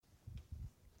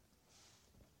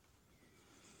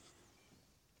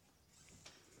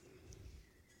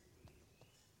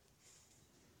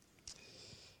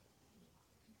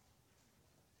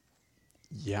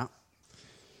Ja,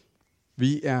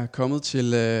 vi er kommet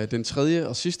til den tredje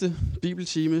og sidste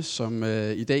bibeltime, som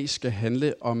i dag skal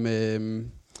handle om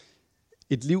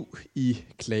et liv i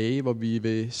klage, hvor vi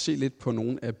vil se lidt på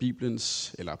nogle af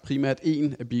Bibelens, eller primært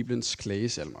en af Bibelens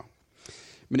klagesalmer.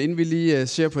 Men inden vi lige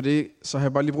ser på det, så har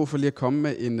jeg bare lige brug for lige at komme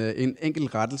med en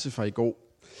enkelt rettelse fra i går.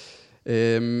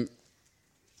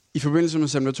 I forbindelse med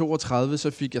salme 32, så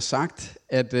fik jeg sagt,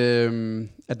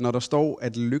 at når der står,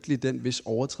 at lykkelig den, hvis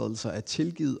overtrædelser er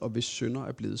tilgivet, og hvis synder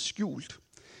er blevet skjult,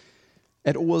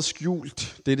 at ordet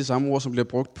skjult, det er det samme ord, som bliver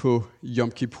brugt på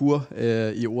Yom Kippur,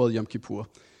 i ordet Yom Kippur.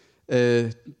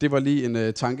 Det var lige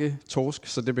en tanketorsk,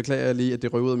 så det beklager jeg lige, at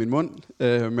det røg ud af min mund,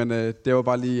 men det var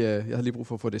bare lige, jeg havde lige brug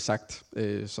for at få det sagt,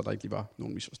 så der ikke lige var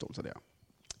nogen misforståelser der.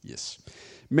 Yes.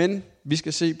 Men vi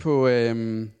skal se på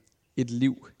et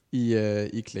liv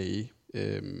i klage.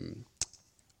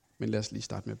 Men lad os lige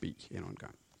starte med at bede endnu en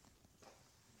gang.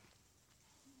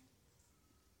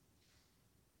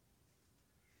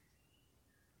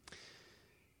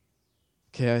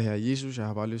 Kære Herre Jesus, jeg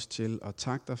har bare lyst til at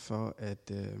takke dig for,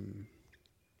 at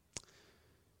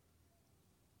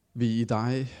vi i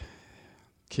dig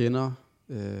kender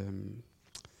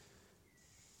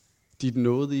dit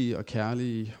nådige og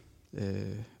kærlige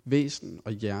væsen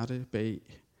og hjerte bag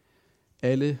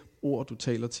alle ord, du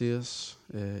taler til os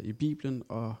i Bibelen,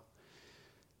 og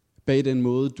bag den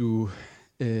måde, du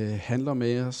handler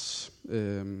med os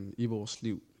i vores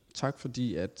liv. Tak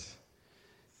fordi, at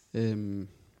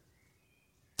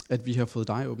vi har fået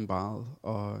dig åbenbaret,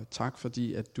 og tak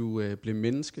fordi, at du blev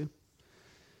menneske.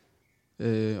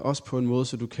 Også på en måde,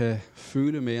 så du kan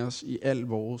føle med os i al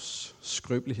vores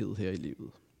skrøbelighed her i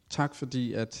livet. Tak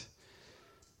fordi, at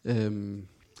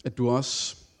du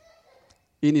også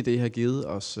ind i det har givet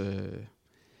os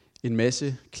en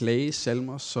masse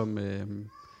klagesalmer,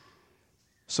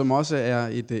 som også er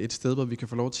et sted, hvor vi kan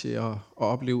få lov til at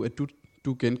opleve, at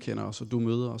du genkender os, og du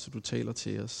møder os, og du taler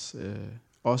til os,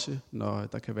 også når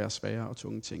der kan være svære og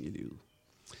tunge ting i livet.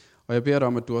 Og jeg beder dig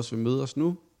om, at du også vil møde os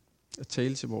nu, at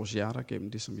tale til vores hjerter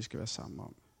gennem det, som vi skal være sammen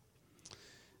om.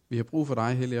 Vi har brug for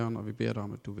dig, Helligånd, og vi beder dig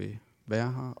om, at du vil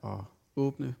være her og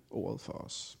åbne ordet for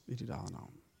os i dit eget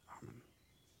navn. Amen.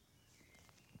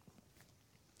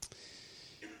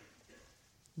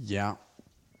 Ja.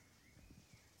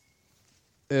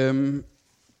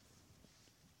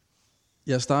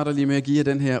 Jeg starter lige med at give jer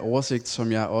den her oversigt,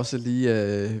 som jeg også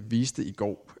lige viste i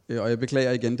går. Og jeg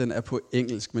beklager igen, den er på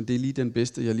engelsk, men det er lige den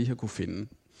bedste, jeg lige har kunne finde.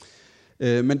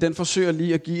 Men den forsøger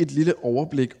lige at give et lille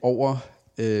overblik over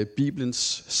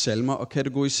Bibelens salmer og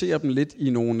kategorisere dem lidt i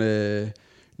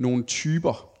nogle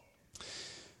typer.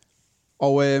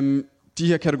 Og de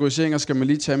her kategoriseringer skal man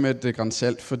lige tage med et gran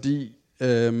salt, fordi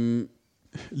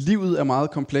livet er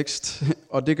meget komplekst,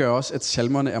 og det gør også, at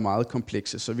salmerne er meget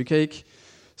komplekse. Så vi kan ikke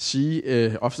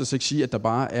oftest ikke sige, at der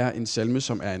bare er en salme,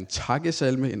 som er en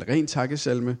takkesalme, en ren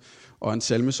takkesalme, og en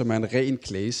salme, som er en ren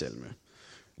klagesalme.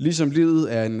 Ligesom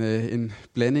livet er en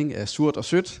blanding af surt og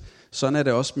sødt, sådan er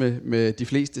det også med de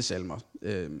fleste salmer.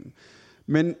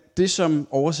 Men det, som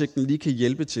oversigten lige kan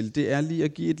hjælpe til, det er lige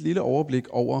at give et lille overblik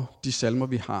over de salmer,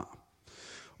 vi har.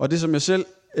 Og det, som jeg selv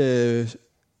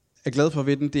er glad for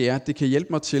ved den, det er, at det kan hjælpe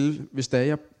mig til, hvis der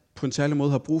jeg på en særlig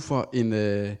måde har brug for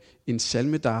en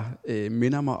salme, der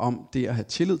minder mig om det at have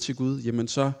tillid til Gud, jamen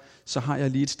så har jeg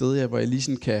lige et sted, hvor jeg lige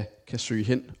sådan kan søge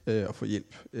hen og få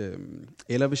hjælp.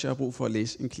 Eller hvis jeg har brug for at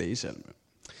læse en klagesalme.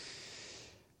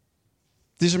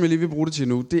 Det, som jeg lige vil bruge det til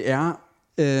nu, det er,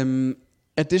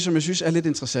 at det, som jeg synes er lidt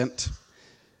interessant,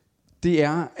 det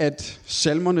er, at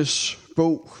salmernes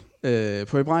bog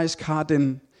på hebraisk har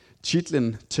den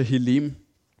titlen Tehillim.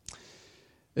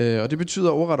 Og det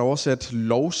betyder ordret oversat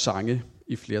lovsange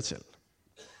i flertal.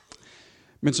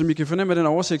 Men som I kan fornemme af den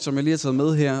oversigt, som jeg lige har taget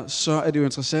med her, så er det jo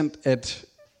interessant, at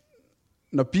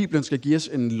når Bibelen skal give os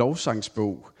en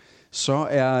lovsangsbog, så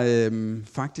er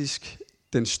faktisk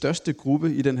den største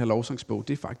gruppe i den her lovsangsbog,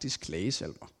 det er faktisk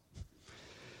klagesalmer.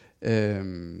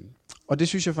 Og det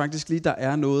synes jeg faktisk lige, der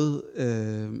er noget,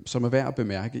 som er værd at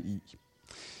bemærke i.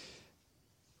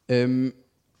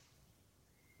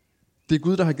 Det er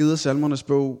Gud, der har givet os salmernes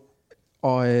bog,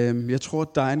 og jeg tror,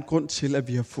 der er en grund til, at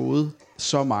vi har fået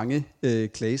så mange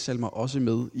klagesalmer også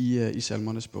med i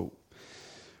salmernes bog.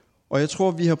 Og jeg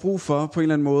tror, vi har brug for på en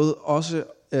eller anden måde også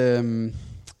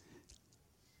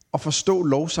at forstå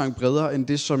lovsang bredere end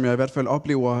det, som jeg i hvert fald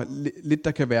oplever lidt,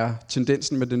 der kan være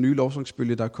tendensen med den nye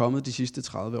lovsangsbølge, der er kommet de sidste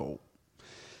 30 år.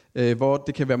 Hvor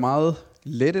det kan være meget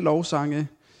lette lovsange,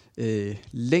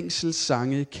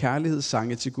 længselssange,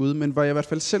 kærlighedssange til Gud, men hvor jeg i hvert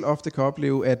fald selv ofte kan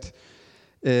opleve, at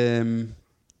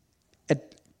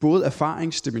både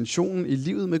erfaringsdimensionen i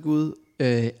livet med Gud,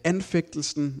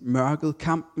 anfægtelsen, mørket,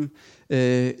 kampen,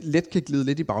 let kan glide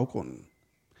lidt i baggrunden.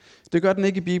 Det gør den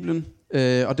ikke i Bibelen,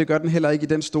 og det gør den heller ikke i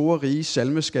den store, rige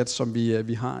salmeskat, som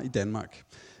vi har i Danmark.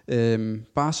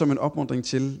 Bare som en opmuntring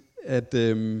til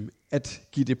at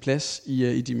give det plads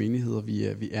i de menigheder,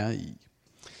 vi er i.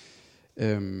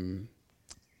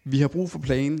 Vi har brug for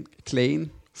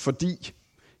klagen, fordi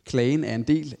klagen er en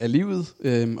del af livet,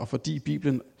 og fordi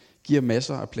Bibelen giver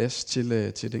masser af plads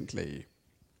til den klage.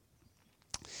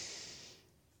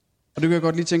 Og det kan jeg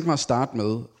godt lige tænke mig at starte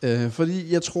med,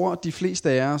 fordi jeg tror, at de fleste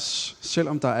af os,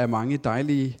 selvom der er mange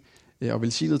dejlige og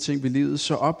velsignede ting ved livet,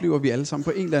 så oplever vi alle sammen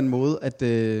på en eller anden måde,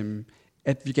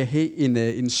 at vi kan have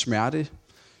en smerte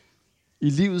i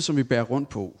livet, som vi bærer rundt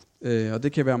på. Og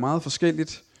det kan være meget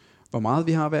forskelligt, hvor meget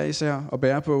vi har hver især at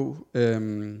bære på,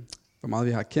 hvor meget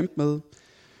vi har kæmpet med,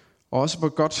 og også hvor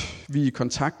godt vi er i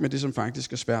kontakt med det, som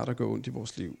faktisk er svært at gå ondt i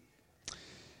vores liv.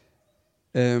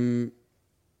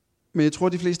 Men jeg tror,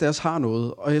 at de fleste af os har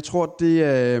noget, og jeg tror,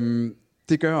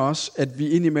 det gør også, at vi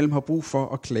indimellem har brug for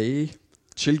at klage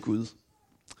til Gud.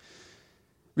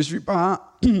 Hvis vi bare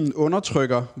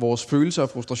undertrykker vores følelser og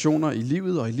frustrationer i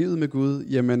livet og i livet med Gud,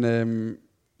 jamen,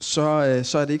 så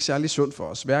er det ikke særlig sundt for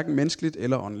os, hverken menneskeligt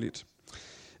eller åndeligt.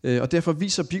 Og derfor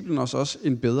viser Bibelen os også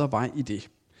en bedre vej i det.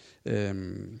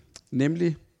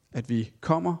 Nemlig, at vi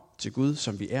kommer til Gud,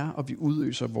 som vi er, og vi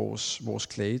udøser vores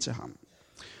klage til ham.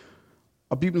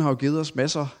 Og Bibelen har jo givet os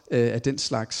masser af den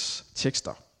slags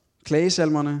tekster.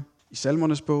 Klagesalmerne i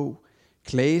Salmernes bog,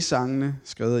 klagesangene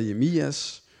skrevet af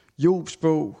Jeremias, Jobs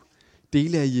bog,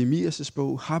 dele af Jeremias'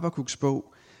 bog, Habakuks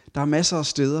bog. Der er masser af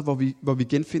steder, hvor vi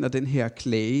genfinder den her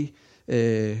klage,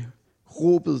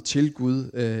 råbet til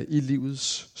Gud i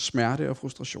livets smerte og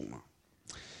frustrationer.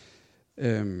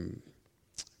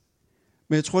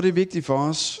 Men jeg tror, det er vigtigt for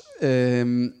os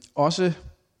også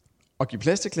at give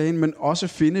plads til klagen, men også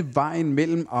finde vejen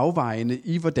mellem afvejene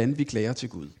i, hvordan vi klager til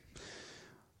Gud.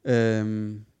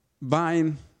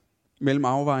 Vejen mellem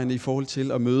afvejene i forhold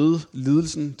til at møde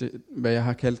lidelsen, hvad jeg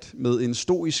har kaldt med en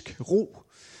stoisk ro,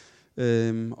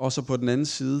 og så på den anden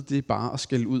side, det er bare at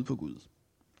skælde ud på Gud.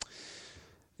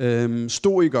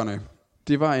 Stoikerne,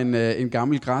 det var en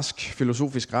gammel græsk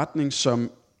filosofisk retning,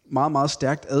 som meget, meget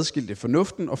stærkt adskilte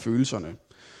fornuften og følelserne.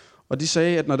 Og de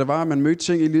sagde, at når der var, at man mødte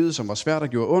ting i livet, som var svært og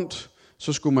gjorde ondt,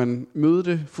 så skulle man møde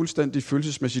det fuldstændig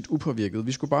følelsesmæssigt upåvirket.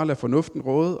 Vi skulle bare lade fornuften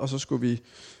råde, og så skulle vi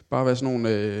bare være sådan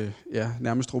nogle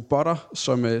nærmest robotter,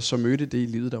 som mødte det i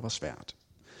livet, der var svært.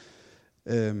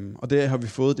 Og der har vi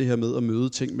fået det her med at møde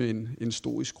ting med en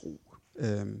stoisk ro.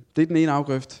 Det er den ene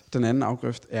afgrøft. Den anden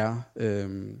afgrøft er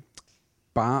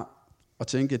bare at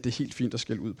tænke, at det er helt fint at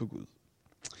skælde ud på Gud.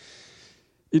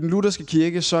 I den lutherske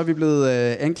kirke, så er vi blevet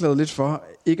anklaget lidt for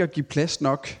ikke at give plads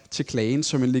nok til klagen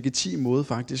som en legitim måde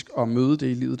faktisk at møde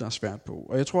det i livet, der er svært på.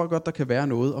 Og jeg tror godt, der kan være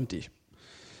noget om det.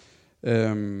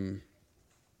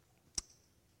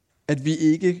 At vi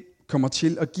ikke kommer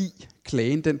til at give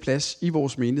klagen den plads i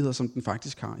vores menigheder, som den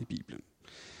faktisk har i Bibelen.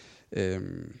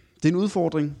 Det er en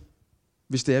udfordring,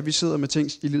 hvis det er, at vi sidder med ting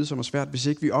i livet, som er svært, hvis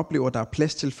ikke vi oplever, at der er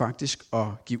plads til faktisk at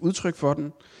give udtryk for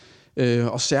den.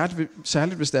 Og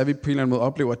særligt hvis det er, at vi på en eller anden måde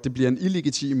oplever, at det bliver en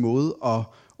illegitim måde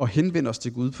at henvende os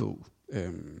til Gud på.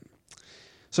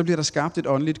 Så bliver der skabt et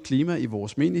åndeligt klima i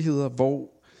vores menigheder, hvor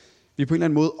vi på en eller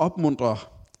anden måde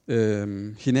opmuntrer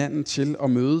hinanden til at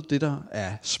møde det, der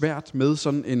er svært med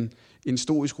sådan en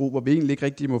stoisk ro, hvor vi egentlig ikke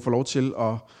rigtig må få lov til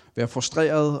at være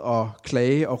frustreret og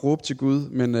klage og råbe til Gud,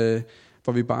 men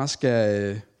hvor vi bare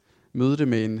skal møde det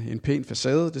med en pæn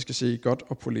facade. Det skal se godt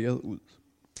og poleret ud.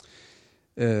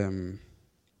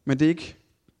 Men det er ikke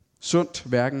sundt,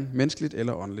 hverken menneskeligt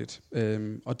eller åndeligt.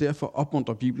 Og derfor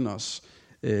opmuntrer Bibelen os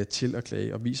til at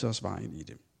klage og viser os vejen i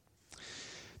det.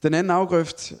 Den anden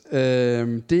afgrøft,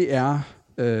 det er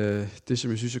det,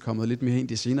 som jeg synes er kommet lidt mere ind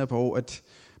de senere par år, at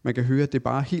man kan høre, at det er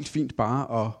bare helt fint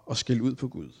bare at skælde ud på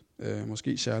Gud.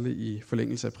 Måske særligt i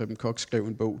forlængelse af Preben Koch skrev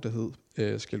en bog, der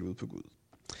hed Skælde ud på Gud.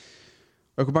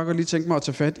 Og jeg kunne bare godt lige tænke mig at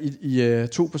tage fat i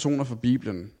to personer fra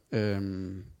Bibelen,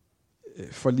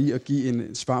 for lige at give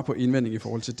en svar på indvending i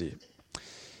forhold til det.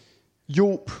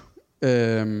 Job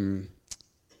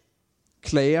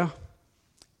klager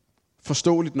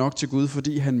forståeligt nok til Gud,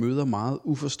 fordi han møder meget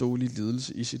uforståelig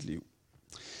lidelse i sit liv.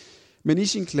 Men i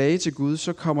sin klage til Gud,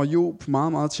 så kommer Job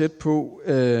meget, meget tæt på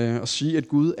at sige, at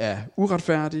Gud er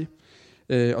uretfærdig,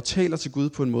 og taler til Gud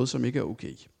på en måde, som ikke er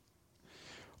okay.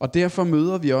 Og derfor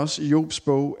møder vi også i Jobs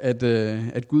bog,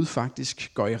 at Gud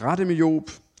faktisk går i rette med Job,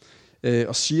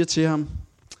 og siger til ham,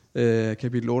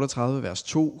 kapitel 38, vers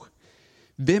 2,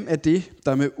 hvem er det,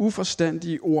 der med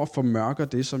uforstandige ord formørker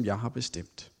det, som jeg har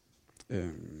bestemt?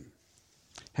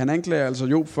 Han anklager altså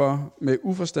Job for med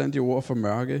uforstandige ord for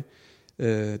mørke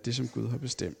det, som Gud har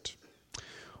bestemt.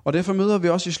 Og derfor møder vi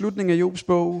også i slutningen af Jobs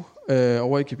bog,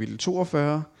 over i kapitel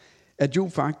 42, at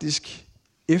Job faktisk,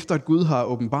 efter at Gud har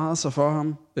åbenbaret sig for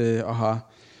ham og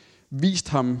har vist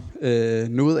ham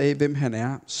noget af, hvem han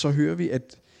er, så hører vi,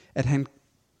 at han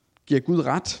giver Gud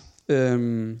ret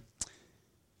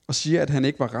og siger, at han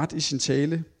ikke var ret i sin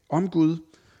tale om Gud,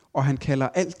 og han kalder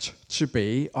alt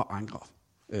tilbage og angrer.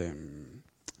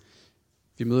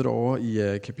 Vi møder det over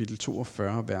i kapitel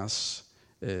 42, vers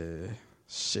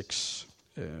 6,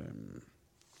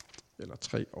 eller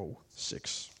 3 og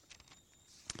 6.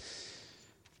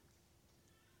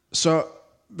 Så,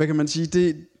 hvad kan man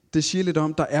sige, det siger lidt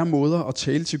om, der er måder at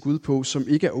tale til Gud på, som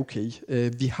ikke er okay.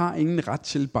 Vi har ingen ret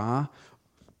til bare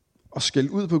at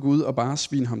skælde ud på Gud og bare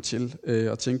svine ham til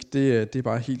og tænke, det er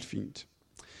bare helt fint.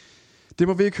 Det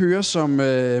må vi ikke høre som,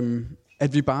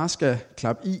 at vi bare skal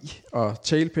klappe i og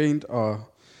tale pænt og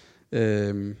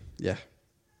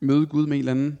møde Gud med en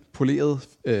eller anden poleret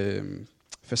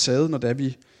facade, når det er,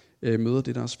 vi møder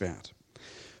det, der er svært.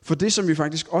 For det, som vi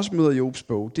faktisk også møder i Jobs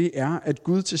bog, det er, at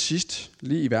Gud til sidst,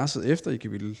 lige i verset efter i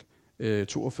kapitel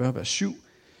 42, vers 7,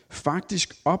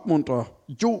 faktisk opmuntrer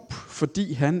Job,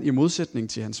 fordi han i modsætning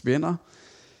til hans venner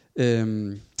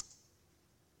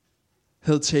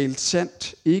havde talt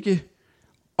sandt, ikke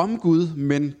om Gud,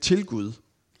 men til Gud.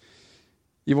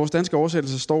 I vores danske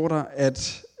oversættelse står der,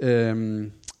 at,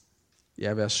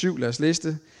 vers 7, lad os læse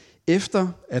det. Efter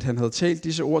at han havde talt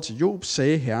disse ord til Job,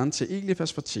 sagde Herren til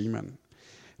Elifas fra Teman: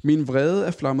 Min vrede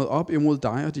er flammet op imod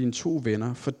dig og dine 2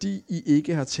 venner, fordi I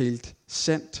ikke har talt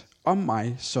sandt om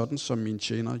mig, sådan som min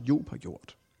tjener Job har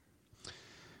gjort.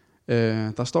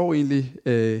 Der står egentlig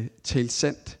talt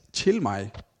sandt til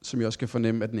mig, som jeg også kan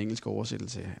fornemme af den engelske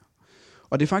oversættelse her.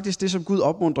 Og det er faktisk det, som Gud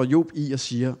opmuntrer Job i og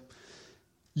siger: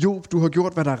 Job, du har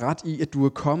gjort, hvad der er ret i, at du er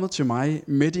kommet til mig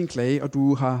med din klage, og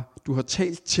du har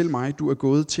talt til mig, du er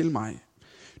gået til mig.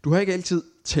 Du har ikke altid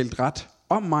talt ret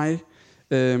om mig,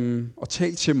 og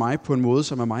talt til mig på en måde,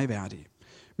 som er mig værdig.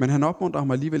 Men han opmuntrer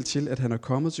ham alligevel til, at han er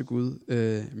kommet til Gud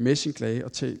med sin klage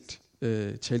og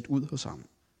talt ud hos ham.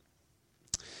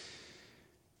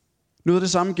 Noget af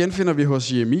det samme genfinder vi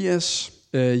hos Jeremias.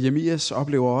 Jeremias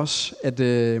oplever også, at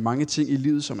mange ting i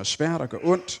livet, som er svært og gør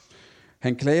ondt,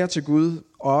 han klager til Gud,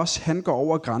 og også han går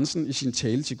over grænsen i sin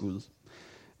tale til Gud.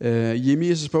 I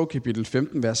Jeremias' bog, kapitel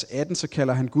 15, vers 18, så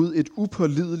kalder han Gud et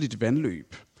upålideligt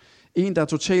vandløb. En, der er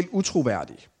totalt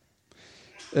utroværdig.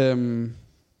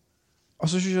 Og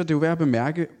så synes jeg, det er jo værd at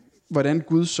bemærke, hvordan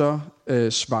Gud så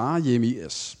svarer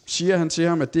Jeremias. Siger han til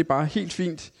ham, at det er bare helt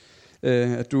fint,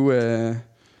 at du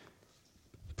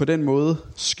på den måde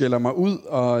skælder mig ud,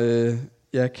 og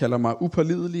kalder mig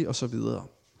upålidelig, og så videre.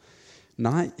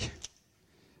 Nej.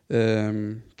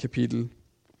 Kapitel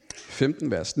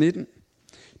 15, vers 19.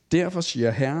 Derfor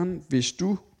siger Herren, hvis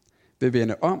du vil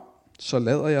vende om, så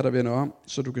lader jeg dig vende om,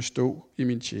 så du kan stå i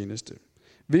min tjeneste.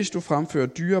 Hvis du fremfører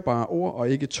dyrebare ord og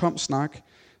ikke tom snak,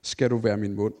 skal du være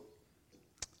min mund.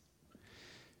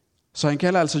 Så han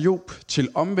kalder altså Job til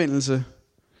omvendelse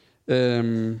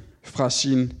fra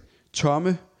sin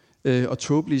tomme og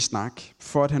tåbelige snak,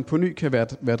 for at han på ny kan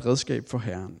være et redskab for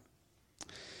Herren.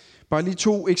 Bare lige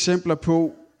 2 eksempler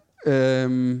på,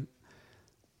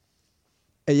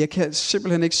 at jeg kan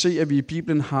simpelthen ikke se, at vi i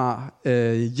Bibelen har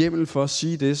hjemmel for at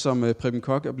sige det, som Preben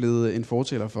Koch er blevet en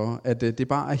fortæller for. At det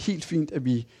bare er helt fint, at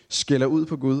vi skælder ud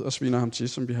på Gud og sviner ham til,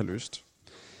 som vi har lyst.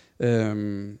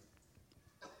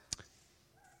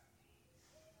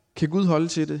 Kan Gud holde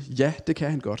til det? Ja, det kan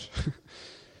han godt.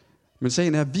 Men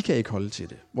sagen er, at vi kan ikke holde til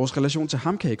det. Vores relation til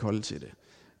ham kan ikke holde til det.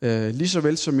 Lige så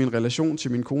vel som min relation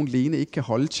til min kone Lene ikke kan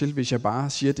holde til, hvis jeg bare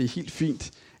siger, at det er helt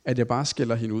fint, at jeg bare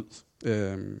skælder hende ud.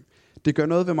 Det gør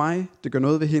noget ved mig, det gør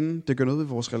noget ved hende, det gør noget ved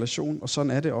vores relation, og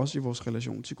sådan er det også i vores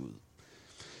relation til Gud.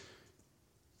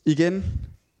 Igen,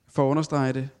 for at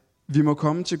understrege det, vi må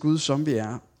komme til Gud, som vi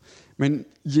er. Men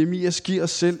Jeremias giver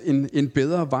os selv en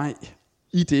bedre vej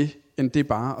i det, end det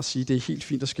bare at sige, at det er helt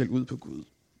fint at skælde ud på Gud.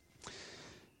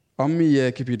 Om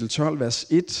i kapitel 12, vers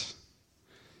 1,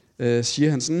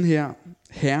 siger han sådan her: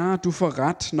 Herre, du får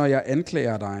ret, når jeg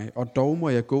anklager dig, og dog må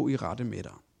jeg gå i rette med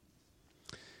dig.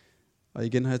 Og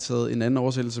igen har jeg taget en anden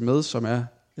oversættelse med, som er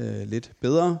lidt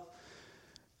bedre.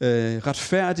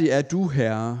 Retfærdig er du,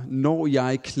 Herre, når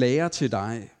jeg klager til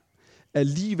dig.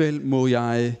 Alligevel må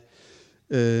jeg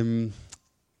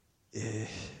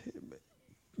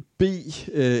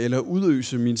bede eller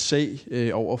udøse min sag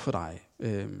over for dig.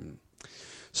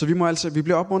 Så vi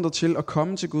bliver opmuntret til at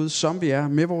komme til Gud, som vi er,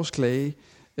 med vores klage.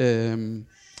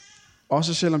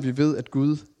 Også selvom vi ved, at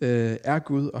Gud er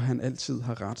Gud, og han altid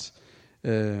har ret.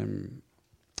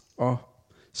 Og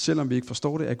selvom vi ikke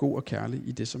forstår det, er god og kærlig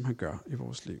i det, som han gør i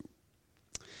vores liv.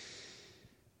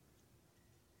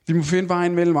 Vi må finde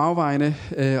vejen mellem afvejene,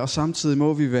 og samtidig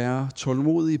må vi være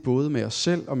tålmodige både med os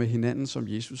selv og med hinanden, som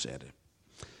Jesus er det.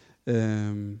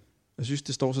 Jeg synes,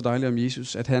 det står så dejligt om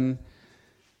Jesus, at han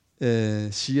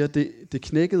siger, det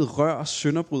knækkede rør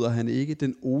sønderbryder han ikke,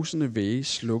 den osende væge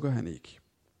slukker han ikke.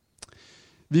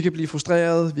 Vi kan blive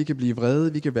frustrerede, vi kan blive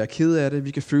vrede, vi kan være kede af det,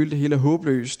 vi kan føle det hele er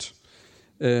håbløst.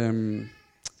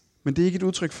 Men det er ikke et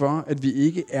udtryk for, at vi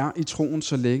ikke er i troen,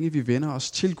 så længe vi vender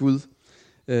os til Gud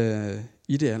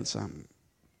i det alt sammen.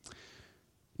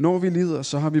 Når vi lider,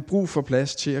 så har vi brug for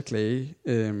plads til at klage,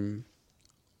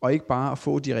 og ikke bare at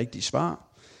få de rigtige svar,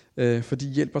 for de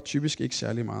hjælper typisk ikke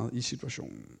særlig meget i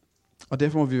situationen. Og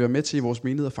derfor må vi være med til i vores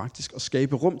menigheder faktisk at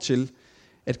skabe rum til,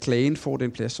 at klagen får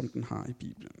den plads, som den har i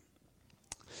Bibelen.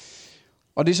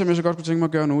 Og det, som jeg så godt kunne tænke mig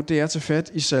at gøre nu, det er at tage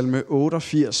fat i salme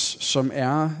 88, som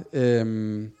er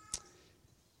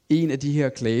en af de her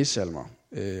klagesalmer.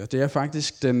 Og det er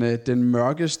faktisk den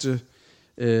mørkeste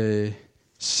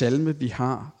salme, vi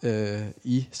har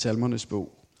i salmernes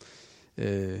bog,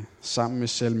 sammen med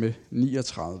salme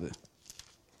 39.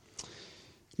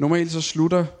 Normalt så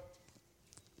slutter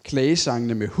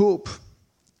klagesangene med håb.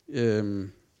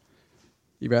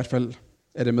 I hvert fald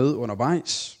er det med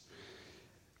undervejs.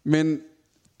 Men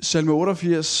salme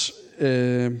 88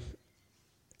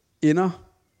 ender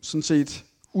sådan set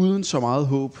uden så meget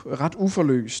håb, ret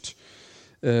uforløst,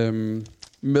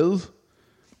 med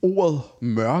ordet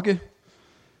mørke,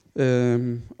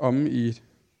 om i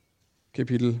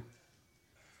kapitel,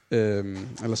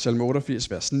 eller salme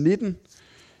 88, vers 19,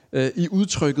 i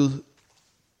udtrykket,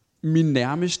 min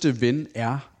nærmeste ven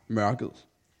er mørket.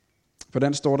 For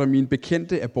den står der, min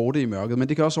bekendte er borte i mørket, men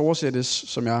det kan også oversættes,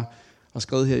 som jeg har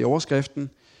skrevet her i overskriften,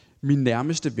 min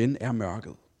nærmeste ven er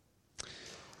mørket.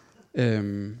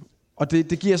 Og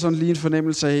det giver sådan lige en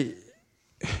fornemmelse af,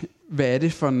 hvad er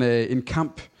det for en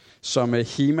kamp, som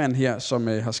Heman her, som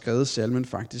har skrevet salmen,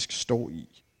 faktisk står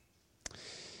i.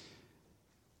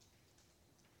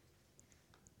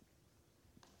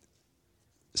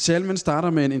 Salmen starter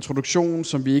med en introduktion,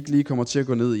 som vi ikke lige kommer til at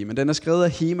gå ned i, men den er skrevet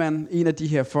af Heman, en af de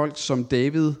her folk, som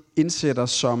David indsætter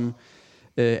som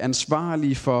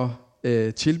ansvarlig for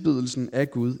tilbedelsen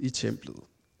af Gud i templet.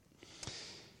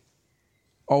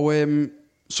 Og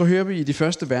så hører vi i de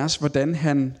første vers, hvordan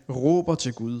han råber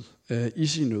til Gud i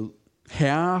sin nød.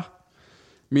 Herre,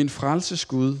 min frelses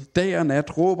Gud, dag og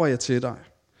nat råber jeg til dig.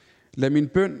 Lad min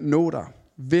bøn nå dig.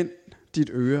 Vend dit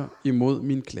øre imod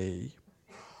min klage.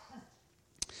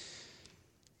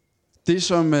 Det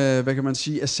som, hvad kan man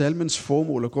sige, er salmens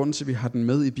formål og grunden til, at vi har den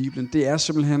med i Bibelen, det er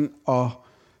simpelthen at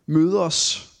møde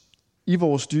os i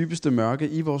vores dybeste mørke,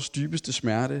 i vores dybeste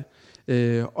smerte,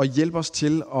 og hjælpe os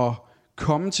til at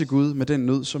komme til Gud med den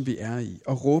nød, som vi er i,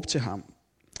 og råbe til ham.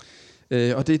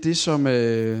 Og det er det,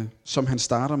 som han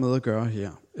starter med at gøre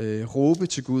her. Råbe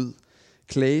til Gud,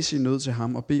 klage sin nød til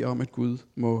ham, og bede om, at Gud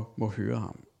må høre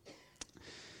ham.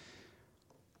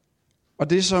 Og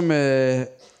det, som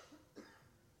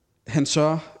han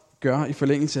så gør i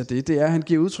forlængelse af det er, at han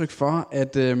giver udtryk for,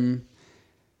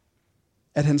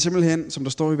 at han simpelthen, som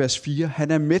der står i vers 4,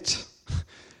 han er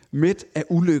mæt af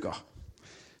ulykker,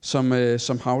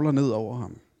 som havler ned over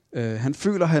ham. Han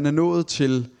føler, at han er nået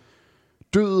til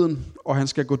døden, og han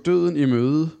skal gå døden i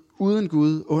møde, uden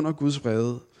Gud, under Guds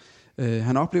vrede.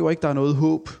 Han oplever ikke, der er noget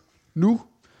håb nu,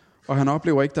 og han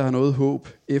oplever ikke, der er noget håb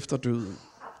efter døden.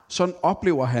 Sådan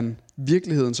oplever han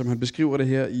virkeligheden, som han beskriver det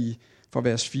her fra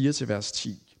vers 4 til vers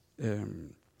 10.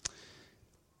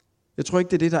 Jeg tror ikke,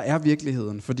 det er det, der er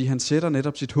virkeligheden, fordi han sætter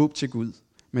netop sit håb til Gud.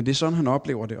 Men det er sådan, han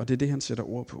oplever det, og det er det, han sætter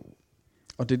ord på.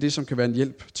 Og det er det, som kan være en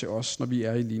hjælp til os, når vi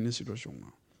er i lignende situationer.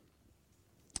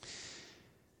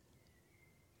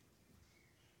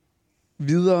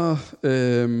 Videre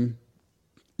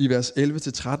i vers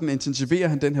 11-13 intensiverer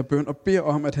han den her bøn og beder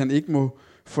om, at han ikke må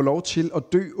få lov til at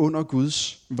dø under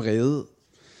Guds vrede.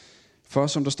 For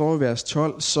som der står i vers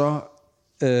 12, så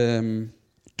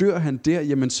dør han der,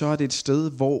 jamen så er det et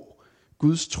sted, hvor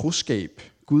Guds troskab,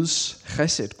 Guds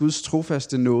chesed, Guds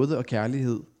trofaste nåde og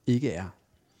kærlighed ikke er.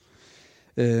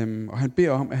 Og han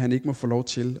beder om, at han ikke må få lov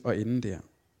til at ende der.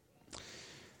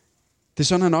 Det er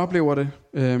sådan, han oplever det.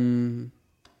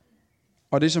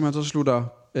 Og det, som han så slutter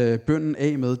bønnen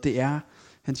af med, det er,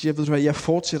 han siger, ved du hvad, jeg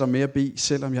fortsætter med at bede,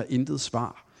 selvom jeg intet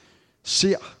svar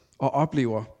ser og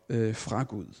oplever fra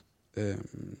Gud.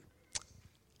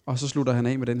 Og så slutter han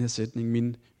af med den her sætning,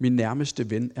 min nærmeste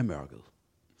ven er mørket.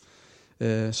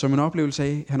 Som en oplevelse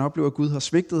af, han oplever, at Gud har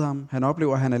svigtet ham, han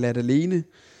oplever, at han er ladt alene,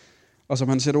 og som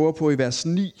han sætter ord på i vers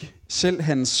 9, selv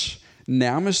hans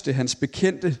nærmeste, hans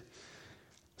bekendte,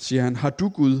 siger han, har du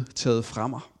Gud taget fra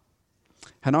mig?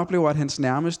 Han oplever, at hans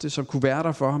nærmeste, som kunne være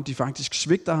der for ham, de faktisk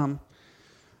svigter ham.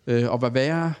 Og hvad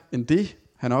værre end det,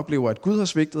 han oplever, at Gud har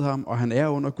svigtet ham, og han er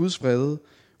under Guds vrede,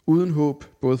 uden håb,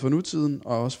 både for nutiden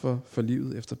og også for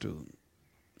livet efter døden.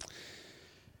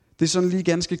 Det er sådan lige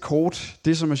ganske kort,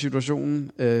 det som er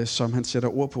situationen, som han sætter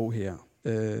ord på her.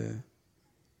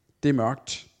 Det er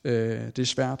mørkt, det er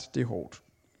svært, det er hårdt.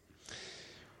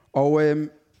 Og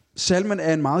salmen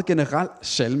er en meget generel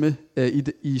salme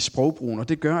i sprogbrugen, og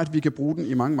det gør, at vi kan bruge den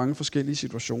i mange, mange forskellige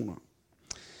situationer.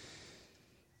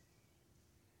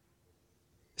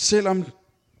 Selvom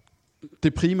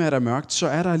det primært er mørkt, så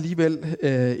er der alligevel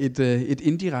et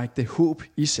indirekte håb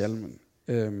i salmen.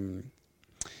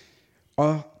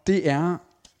 Og det er,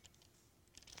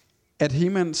 at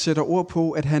Heman sætter ord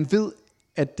på, at han ved,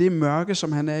 at det mørke,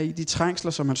 som han er i, de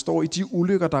trængsler, som han står i, de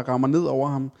ulykker, der rammer ned over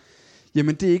ham,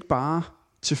 jamen det er ikke bare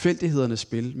tilfældighedernes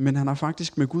spil, men han har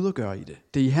faktisk med Gud at gøre i det.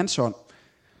 Det er i hans hånd.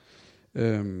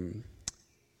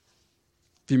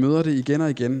 Vi møder det igen og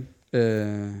igen.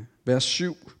 Vers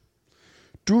 7.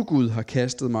 Du, Gud, har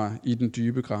kastet mig i den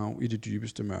dybe grav, i det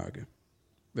dybeste mørke.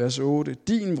 Vers 8.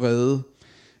 Din vrede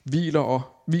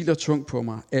hviler tungt på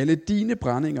mig. Alle dine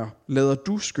brændinger lader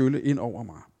du skylle ind over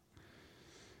mig.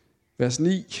 Vers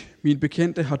 9. Min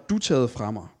bekendte har du taget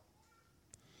fra mig.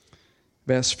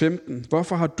 Vers 15.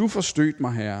 Hvorfor har du forstødt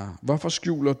mig, Herre? Hvorfor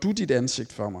skjuler du dit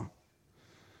ansigt for mig?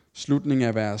 Slutning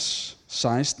af vers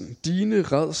 16. Dine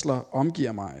rædsler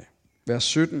omgiver mig. Vers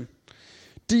 17.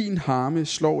 Din harme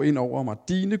slår ind over mig.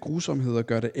 Dine grusomheder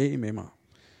gør det af med mig.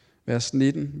 Vers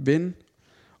 19. Ven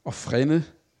og frænde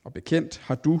og bekendt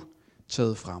har du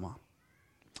taget fra mig.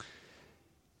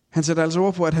 Han sætter altså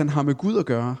ord på, at han har med Gud at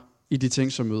gøre i de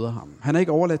ting, som møder ham. Han er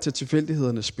ikke overladt til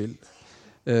tilfældighedernes spil.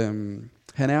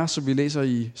 Han er, som vi læser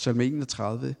i salme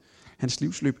 31, hans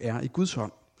livsløb er i Guds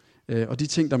hånd. Og de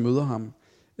ting, der møder ham,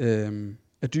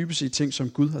 er dybest set ting, som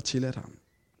Gud har tilladt ham.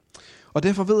 Og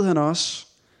derfor ved han også,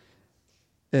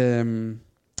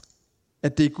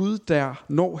 at det er Gud, der,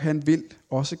 når han vil,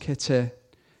 også kan tage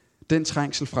den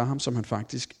trængsel fra ham, som han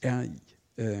faktisk er i.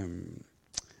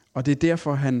 Og det er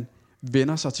derfor, han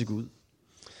vender sig til Gud.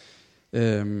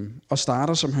 Og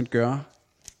starter, som han gør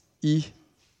i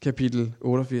kapitel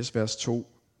 88, vers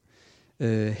 2.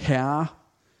 Herre,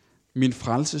 min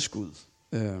frelsesgud.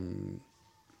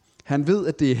 Han ved,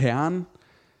 at det er Herren,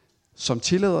 som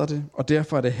tillader det, og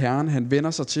derfor er det Herren, han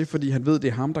vender sig til, fordi han ved, det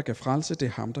er ham, der kan frelse, det er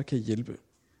ham, der kan hjælpe.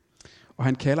 Og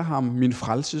han kalder ham min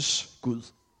frelsesgud.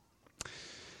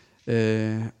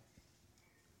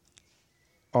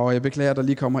 Og jeg beklager, at der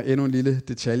lige kommer endnu en lille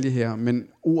detalje her, men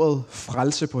ordet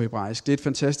frelse på hebraisk, det er et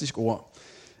fantastisk ord.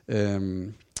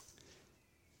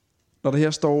 Når der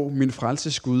her står min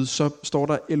frelsesgud, så står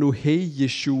der Elohei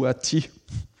Yeshuati.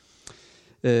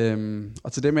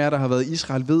 Og til dem af jer, der har været i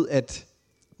Israel, ved, at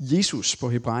Jesus på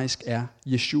hebraisk er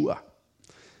Yeshua.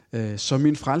 Så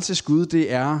min frelsesgud,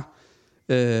 det er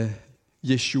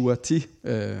Yeshuati.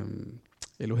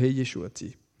 Elohei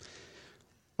Yeshuati.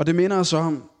 Og det minder os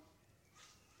om,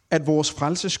 at vores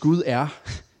frelsesgud er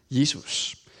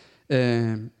Jesus.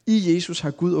 I Jesus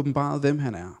har Gud åbenbaret, hvem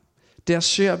han er. Der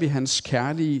ser vi hans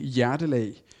kærlige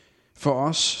hjertelag for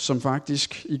os, som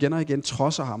faktisk igen og igen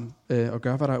trodser ham og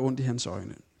gør, hvad der er ondt i hans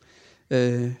øjne.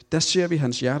 Der ser vi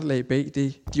hans hjertelag bag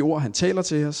de ord, han taler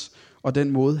til os, og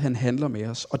den måde, han handler med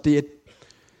os. Og det er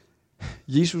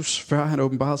Jesus, før han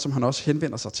åbenbaret, som han også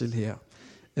henvender sig til her.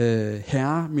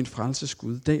 Herre, min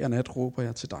frelsesgud, dag og nat råber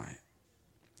jeg til dig.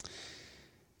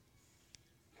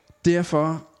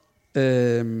 Derfor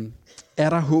er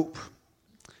der håb.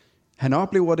 Han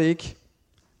oplever det ikke,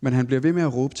 men han bliver ved med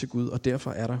at råbe til Gud, og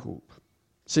derfor er der håb.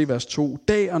 Se vers 2.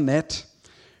 Dag og nat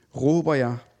råber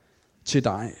jeg til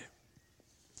dig.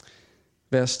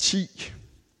 Vers 10.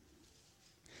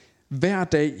 Hver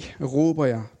dag råber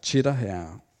jeg til dig,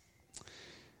 Herre.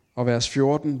 Og vers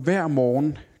 14. Hver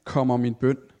morgen kommer min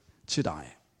bøn til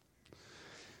dig.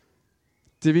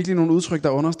 Det er virkelig nogle udtryk, der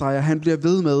understreger, at han bliver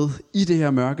ved med i det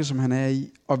her mørke, som han er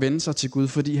i, og vende sig til Gud,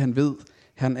 fordi han ved,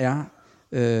 han er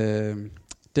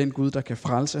den Gud, der kan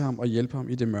frelse ham og hjælpe ham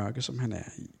i det mørke, som han er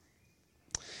i.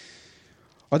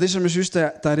 Og det, som jeg synes,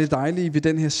 der er det dejlige ved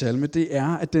den her salme, det er,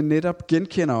 at den netop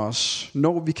genkender os,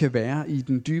 når vi kan være i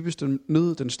den dybeste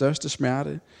nød, den største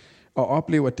smerte, og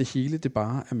opleve, at det hele det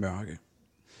bare er mørke.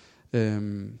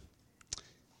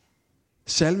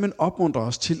 Salmen opmuntrer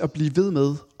os til at blive ved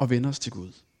med at vende os til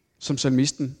Gud, som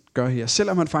salmisten gør her.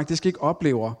 Selvom han faktisk ikke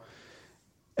oplever,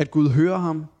 at Gud hører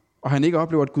ham, og han ikke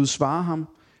oplever, at Gud svarer ham,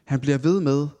 han bliver ved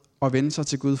med at vende sig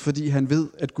til Gud, fordi han ved,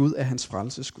 at Gud er hans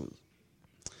frelsesgud.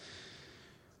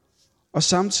 Og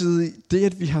samtidig, det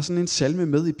at vi har sådan en salme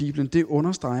med i Bibelen, det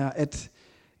understreger, at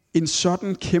en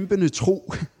sådan kæmpende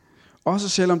tro, også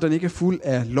selvom den ikke er fuld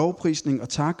af lovprisning og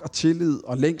tak og tillid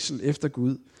og længsel efter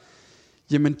Gud,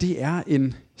 jamen det er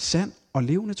en sand og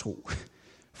levende tro,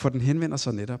 for den henvender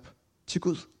sig netop til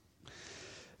Gud.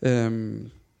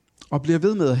 Og bliver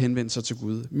ved med at henvende sig til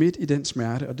Gud, midt i den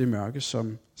smerte og det mørke,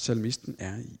 som salmisten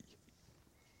er i.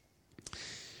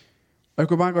 Og jeg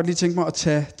kunne bare godt lige tænke mig at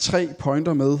tage 3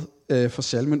 pointer med for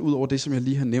salmen, ud over det, som jeg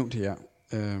lige har nævnt her.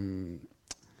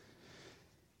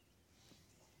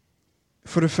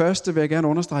 For det første vil jeg gerne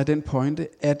understrege den pointe,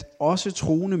 at også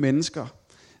troende mennesker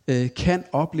kan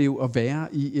opleve at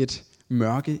være i et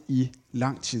mørke i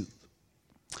lang tid.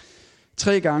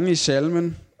 3 gange i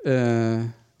salmen,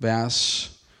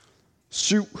 vers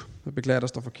 7, jeg beklager, der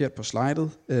står forkert på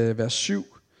slidet, vers 7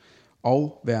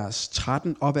 og vers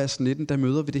 13 og vers 19, der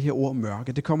møder vi det her ord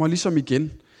mørke. Det kommer ligesom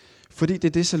igen, fordi det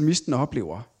er det, salmisten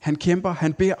oplever. Han kæmper,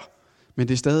 han beder, men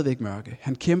det er stadigvæk mørke.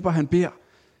 Han kæmper, han beder,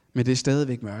 men det er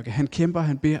stadigvæk mørke. Han kæmper,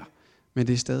 han beder, men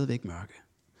det er stadigvæk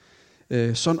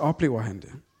mørke. Sådan oplever han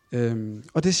det.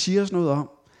 Og det siger os noget om,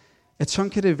 at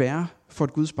sådan kan det være for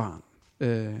et Guds barn.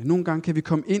 Nogle gange kan vi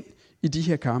komme ind i de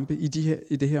her kampe,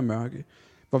 i det her mørke,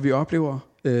 hvor vi oplever,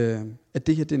 at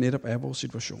det her det netop er vores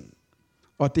situation.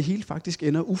 Og at det hele faktisk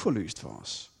ender uforløst for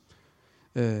os.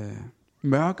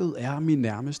 Mørket er min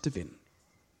nærmeste ven.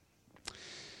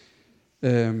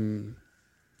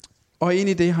 Og ind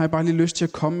i det har jeg bare lige lyst til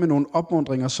at komme med nogle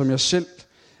opmuntringer, som jeg selv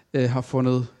har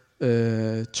fundet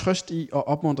trøst i og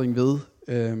opmuntring ved,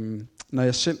 når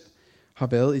jeg selv har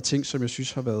været i ting, som jeg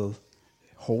synes har været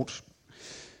hårdt.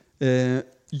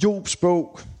 Jobs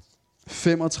bog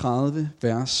 35,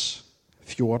 vers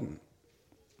 14.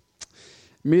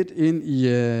 Midt ind i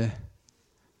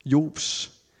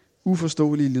Jobs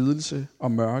uforståelige lidelse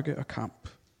og mørke og kamp,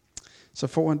 så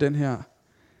får han den her,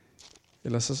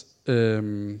 eller så,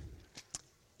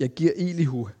 jeg giver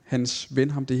Elihu, hans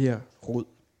ven, ham det her råd.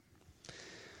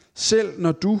 Selv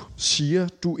når du siger,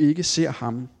 du ikke ser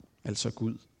ham, altså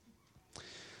Gud,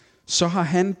 så har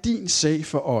han din sag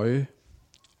for øje,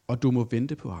 og du må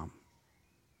vente på ham.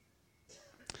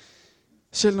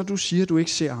 Selv når du siger, du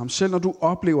ikke ser ham, selv når du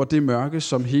oplever det mørke,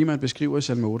 som Heman beskriver i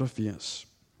salme 88,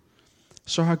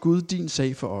 så har Gud din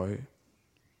sag for øje,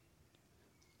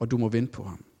 og du må vente på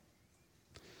ham.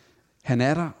 Han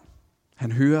er der,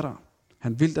 han hører dig,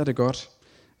 han vil dig det godt,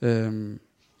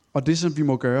 og det som vi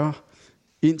må gøre,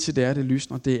 indtil det er det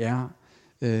lysner, det er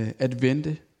at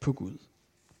vente på Gud,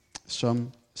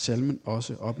 som salmen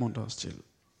også opmuntrer os til.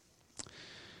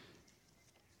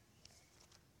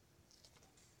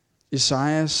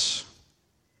 Esajas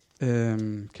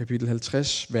kapitel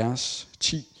 50, vers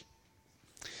 10.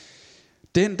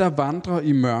 Den, der vandrer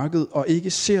i mørket og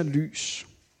ikke ser lys,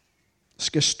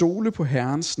 skal stole på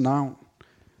Herrens navn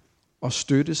og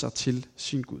støtte sig til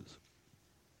sin Gud.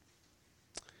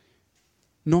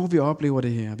 Når vi oplever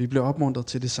det her, vi bliver opmuntret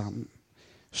til det samme.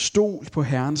 Stol på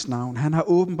Herrens navn. Han har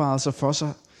åbenbaret sig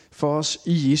for os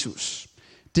i Jesus.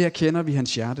 Der kender vi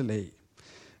hans hjertelag.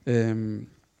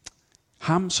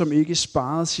 Ham, som ikke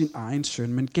sparede sin egen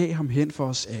søn, men gav ham hen for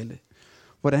os alle.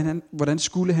 Hvordan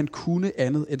skulle han kunne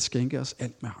andet end skænke os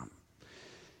alt med ham?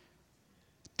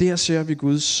 Der ser vi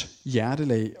Guds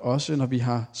hjertelag, også når vi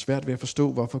har svært ved at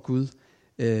forstå, hvorfor Gud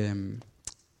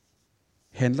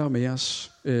handler med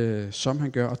os, som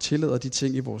han gør, og tillader de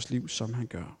ting i vores liv, som han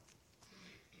gør.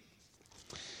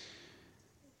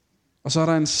 Og så er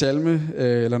der en salme,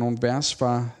 eller nogle vers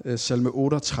fra salme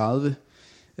 38,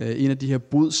 en af de her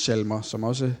bodsalmer, som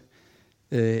også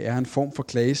er en form for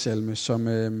klagesalme, som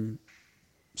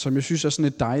jeg synes er sådan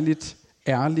et dejligt,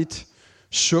 ærligt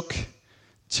suk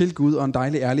til Gud, og en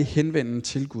dejlig, ærlig henvenden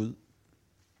til Gud.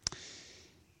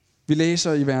 Vi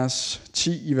læser i vers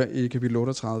 10 i kapitel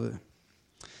 38.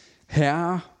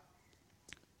 Herre,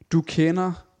 du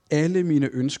kender alle mine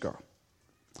ønsker,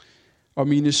 og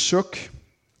mine suk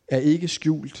er ikke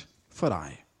skjult for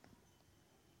dig.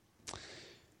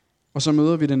 Og så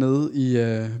møder vi det nede i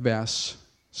vers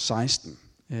 16.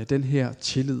 Den her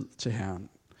tillid til Herren.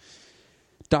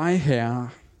 Dig, Herre,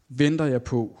 venter jeg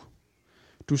på.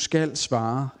 Du skal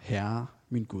svare, Herre,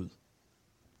 min Gud.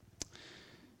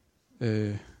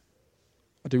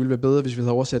 Og det ville være bedre, hvis vi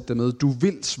havde oversat det med, du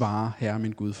vil svare, Herre,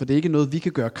 min Gud. For det er ikke noget, vi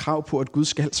kan gøre krav på, at Gud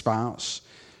skal svare os.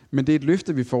 Men det er et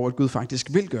løfte, vi får, at Gud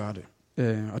faktisk vil gøre det.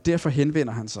 Og derfor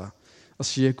henvender han sig og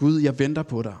siger, Gud, jeg venter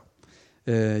på dig.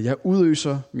 Jeg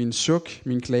udøser min suk,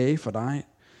 min klage for dig.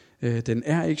 Den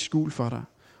er ikke skjult for dig.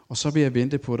 Og så vil jeg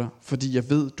vente på dig, fordi jeg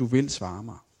ved, du vil svare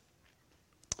mig.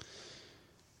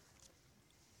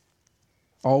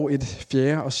 Og et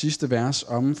fjerde og sidste vers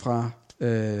om fra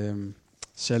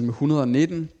salme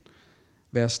 119,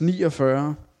 vers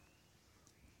 49,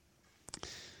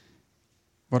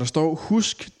 hvor der står,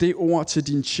 husk det ord til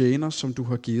din tjener, som du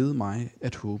har givet mig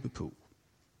at håbe på.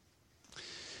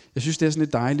 Jeg synes, det er sådan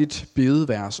et dejligt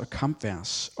bedevers og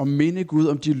kampvers, og minde Gud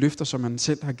om de løfter, som han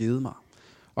selv har givet mig.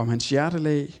 Om hans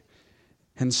hjertelag,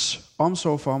 hans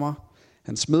omsorg for mig,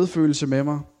 hans medfølelse med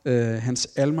mig, hans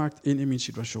almagt ind i min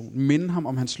situation. Minde ham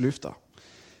om hans løfter.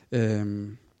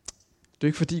 Det er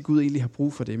ikke fordi Gud egentlig har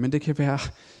brug for det, men det kan være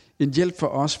en hjælp for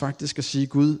os faktisk at sige,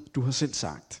 Gud, du har selv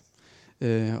sagt.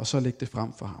 Og så lægge det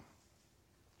frem for ham.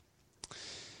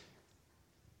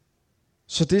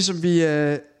 Så det, som vi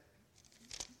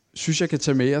synes, jeg kan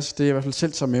tage med os, det er i hvert fald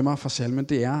selv tager med mig fra salmen,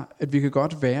 det er, at vi kan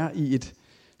godt være i et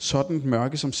sådan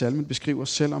mørke, som salmen beskriver,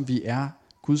 selvom vi er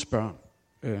Guds børn.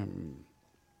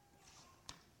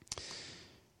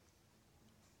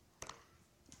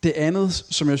 Det andet,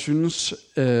 som jeg synes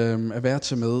er værd at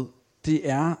tage med, det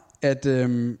er, at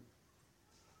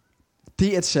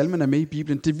det, at salmen er med i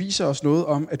Bibelen, det viser os noget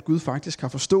om, at Gud faktisk har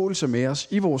forståelse med os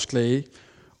i vores klage,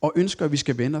 og ønsker, at vi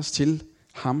skal vende os til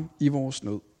ham i vores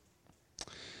nød.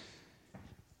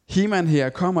 Heman her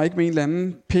kommer ikke med en eller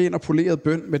anden pæn og poleret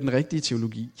bøn med den rigtige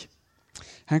teologi.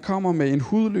 Han kommer med en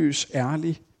hudløs,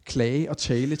 ærlig klage og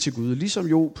tale til Gud, ligesom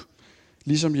Job,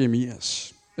 ligesom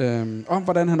Jeremias, om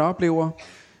hvordan han oplever,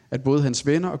 at både hans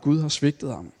venner og Gud har svigtet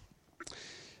ham.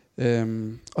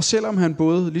 Og selvom han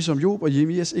både ligesom Job og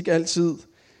Jeremias ikke altid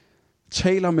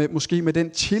taler måske med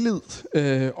den tillid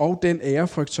og den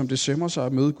ærefrygt, som det sømmer sig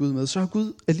at møde Gud med, så har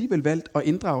Gud alligevel valgt at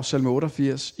inddrage salme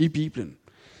 88 i Bibelen.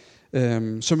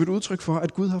 Som et udtryk for,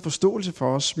 at Gud har forståelse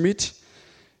for os midt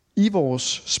i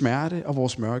vores smerte og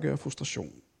vores mørke og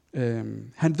frustration.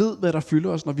 Han ved, hvad der fylder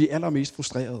os, når vi er allermest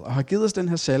frustrerede, og har givet os den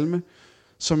her salme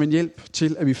som en hjælp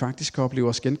til, at vi faktisk kan opleve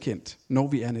os genkendt, når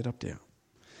vi er netop der.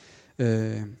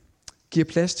 Giver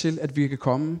plads til, at vi kan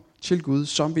komme til Gud,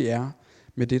 som vi er,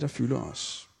 med det, der fylder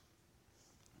os.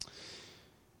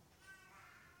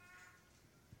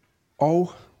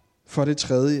 Og for det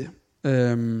tredje,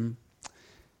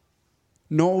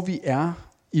 når vi er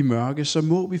i mørke, så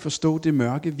må vi forstå det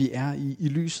mørke, vi er i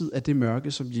lyset af det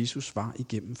mørke, som Jesus var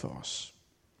igennem for os.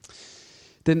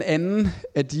 Den anden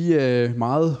af de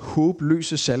meget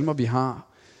håbløse salmer, vi har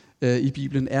i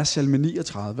Bibelen, er salme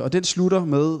 39, og den slutter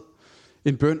med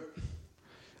en bøn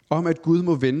om, at Gud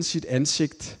må vende sit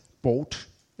ansigt bort.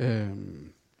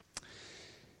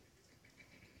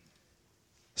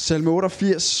 Salme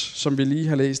 88, som vi lige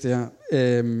har læst her,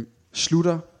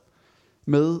 slutter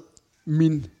med,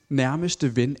 min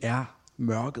nærmeste ven er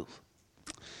mørket.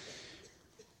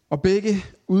 Og begge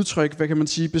udtryk, hvad kan man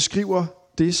sige, beskriver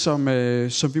det,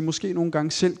 som vi måske nogle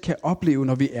gange selv kan opleve,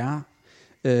 når vi er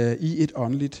i et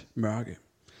åndeligt mørke.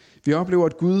 Vi oplever,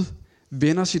 at Gud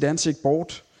vender sit ansigt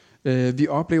bort. Vi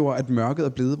oplever, at mørket er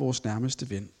blevet vores nærmeste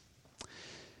ven.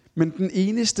 Men den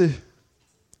eneste,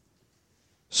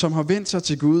 som har vendt sig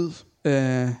til Gud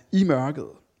i mørket,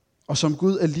 og som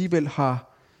Gud alligevel har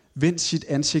vendt sit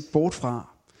ansigt bort fra,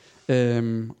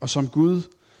 og som Gud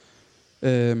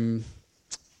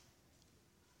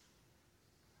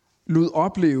lod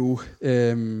opleve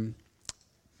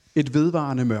et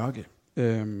vedvarende mørke,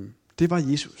 det var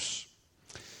Jesus.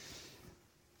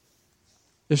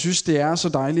 Jeg synes, det er så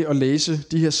dejligt at læse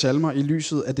de her salmer i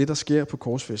lyset af det, der sker på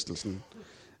korsfæstelsen.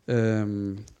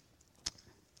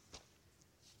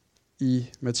 I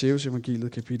Matteus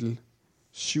evangeliet kapitel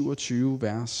 27,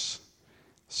 vers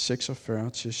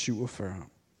 46-47.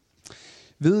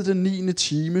 Ved den 9.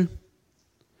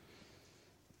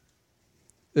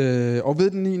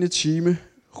 time,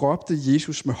 råbte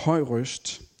Jesus med høj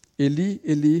røst, Eli,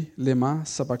 Eli, lema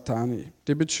sabachthani.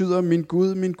 Det betyder, min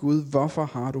Gud, hvorfor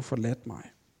har du forladt mig?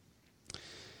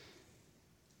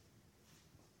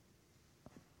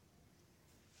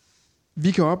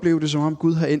 Vi kan opleve det som om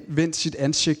Gud har vendt sit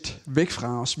ansigt væk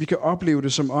fra os. Vi kan opleve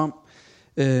det som om,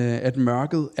 at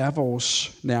mørket er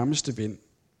vores nærmeste ven.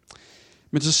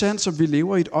 Men så sandt som vi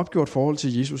lever i et opgjort forhold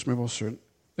til Jesus med vores synd,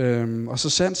 og så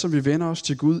sandt som vi vender os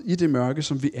til Gud i det mørke,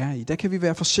 som vi er i, der kan vi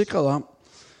være forsikret om,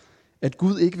 at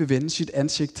Gud ikke vil vende sit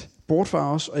ansigt bort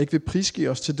fra os, og ikke vil prisgive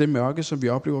os til det mørke, som vi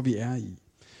oplever, vi er i.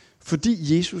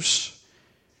 Fordi Jesus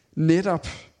netop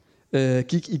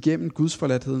gik igennem Guds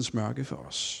forladthedens mørke for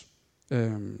os.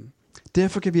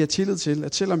 Derfor kan vi have tillid til,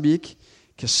 at selvom vi ikke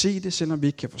kan se det, selvom vi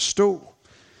ikke kan forstå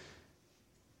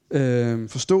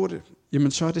det,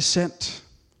 jamen så er det sandt,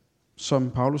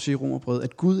 som Paulus siger i Romerbrevet,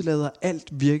 at Gud lader alt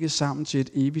virke sammen til et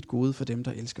evigt gode for dem,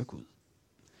 der elsker Gud.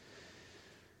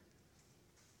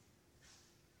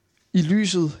 I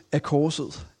lyset af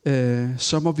korset,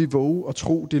 så må vi våge og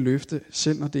tro det løfte,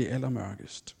 selv når det er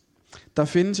allermørkest. Der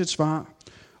findes et svar,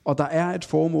 og der er et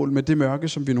formål med det mørke,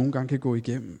 som vi nogle gange kan gå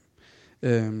igennem,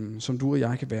 som du og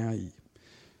jeg kan være i.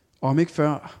 Og om ikke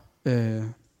før,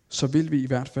 så vil vi i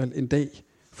hvert fald en dag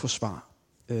få svar.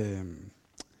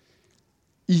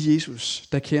 I Jesus,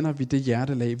 der kender vi det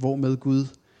hjertelag, hvormed Gud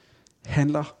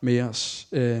handler med os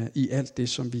i alt det,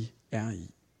 som vi er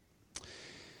i.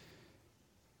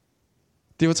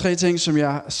 Det var 3 ting, som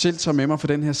jeg selv tager med mig fra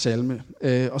den her salme,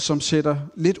 og som sætter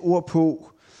lidt ord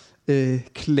på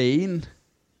klagen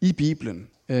i Bibelen,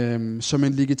 som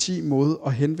en legitim måde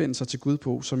at henvende sig til Gud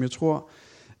på, som jeg tror,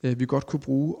 vi godt kunne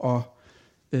bruge og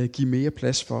give mere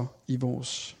plads for i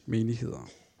vores menigheder.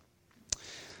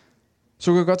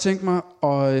 Så kunne jeg godt tænke mig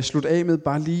at slutte af med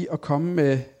bare lige at komme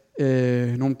med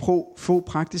nogle få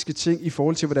praktiske ting i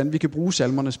forhold til, hvordan vi kan bruge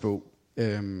salmernes bog.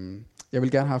 Jeg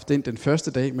vil gerne have haft den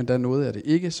første dag, men der nåede jeg det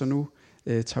ikke, så nu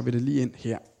tager vi det lige ind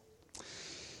her.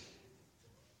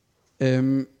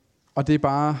 Og det er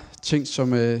bare ting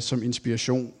som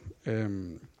inspiration.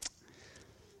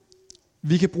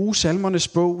 Vi kan bruge salmernes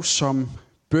bog som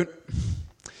bøn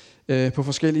på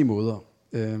forskellige måder.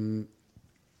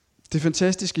 Det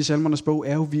fantastiske i salmernes bog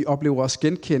er jo, at vi oplever os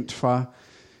genkendt fra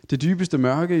det dybeste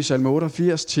mørke i salme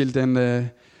 88 til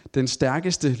den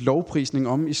stærkeste lovprisning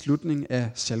om i slutningen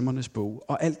af salmernes bog,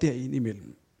 og alt derind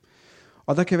imellem.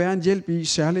 Og der kan være en hjælp i,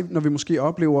 særligt når vi måske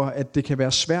oplever, at det kan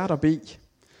være svært at bede,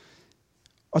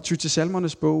 og ty til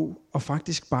salmernes bog, og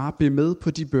faktisk bare bede med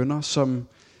på de bønner, som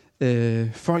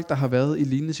folk, der har været i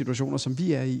lignende situationer, som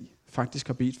vi er i, faktisk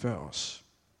har bedt før os.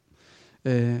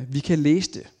 Vi kan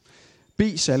læse det.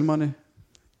 Bed salmerne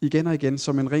igen og igen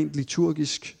som en rent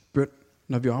liturgisk bøn,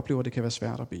 når vi oplever, at det kan være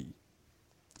svært at bede.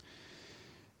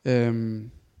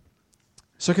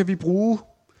 Så kan vi bruge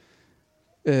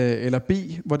eller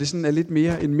bede, hvor det sådan er lidt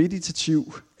mere en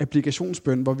meditativ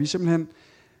applikationsbøn, hvor vi simpelthen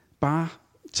bare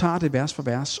tager det vers for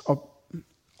vers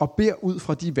og beder ud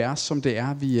fra de vers, som det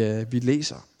er, vi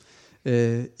læser,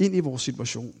 ind i vores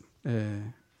situation.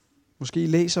 Måske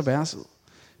læser verset,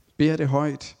 beder det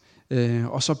højt,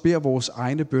 og så beder vores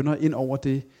egne bønner ind over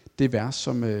det vers,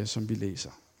 som vi læser.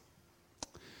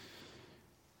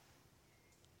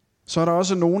 Så er der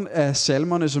også nogle af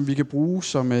salmerne, som vi kan bruge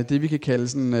som det, vi kan kalde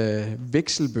sådan,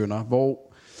 vekselbønner,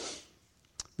 hvor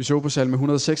vi så på salme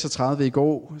 136 i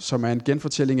går, som er en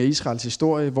genfortælling af Israels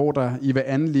historie, hvor der i hver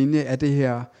anden linje er det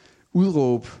her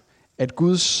udråb, at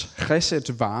Guds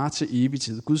chesed varer til evig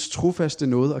tid. Guds trofaste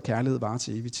nåde og kærlighed varer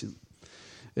til evig tid.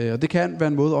 Og det kan være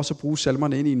en måde også at bruge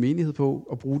salmerne ind i en menighed på,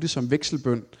 og bruge det som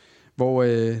vekselbøn, hvor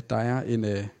der er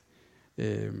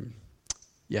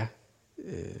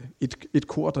et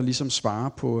kor, der ligesom svarer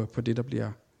på det,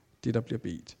 der bliver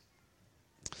bedt.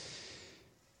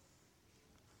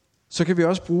 Så kan vi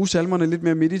også bruge salmerne lidt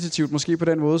mere meditativt, måske på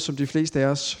den måde, som de fleste af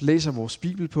os læser vores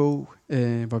Bibel på,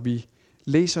 hvor vi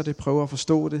læser det, prøver at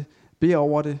forstå det, beder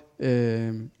over det,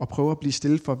 og prøver at blive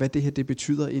stille for, hvad det her det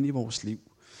betyder ind i vores liv.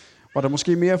 Og der er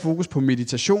måske mere fokus på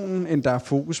meditationen, end der er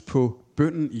fokus på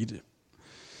bønnen i det.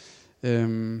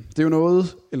 Det er jo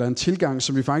noget, eller en tilgang,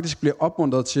 som vi faktisk bliver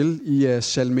opmuntret til i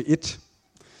salme 1.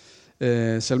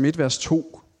 Salme 1, vers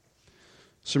 2,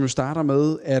 som jo starter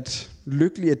med, at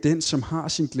lykkelig er den, som har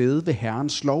sin glæde ved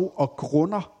Herrens lov og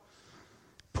grunder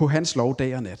på hans lov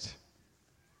dag og nat.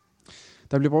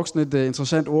 Der bliver brugt sådan et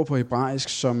interessant ord på hebraisk,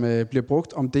 som bliver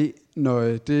brugt om det,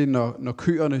 når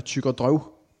køerne tykker drøv.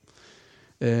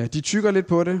 De tykker lidt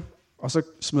på det, og så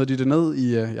smider de det ned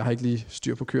i, jeg har ikke lige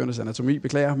styr på køernes anatomi,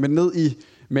 beklager, men ned i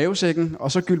mavesækken,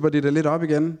 og så gylper de det lidt op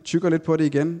igen, tykker lidt på det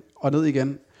igen, og ned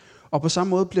igen. Og på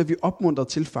samme måde bliver vi opmuntret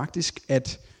til faktisk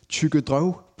at tykke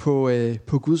drøv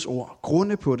på Guds ord,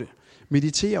 grunde på det,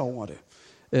 meditere over det.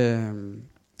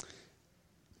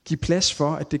 Giv plads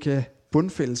for, at det kan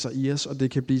bundfælde sig i os, og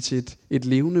det kan blive til et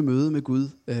levende møde med Gud,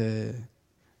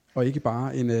 og ikke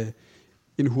bare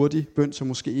en hurtig bøn, som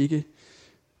måske ikke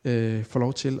får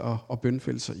lov til at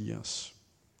bønfælde sig i os.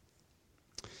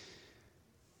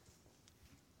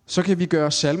 Så kan vi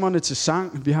gøre salmerne til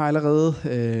sang. Vi har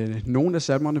allerede nogle af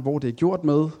salmerne, hvor det er gjort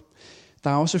med. Der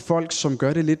er også folk, som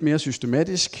gør det lidt mere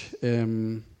systematisk.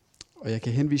 Og jeg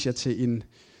kan henvise jer til jeg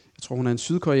tror hun er en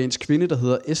sydkoreansk kvinde, der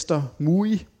hedder Esther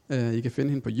Mui. I kan finde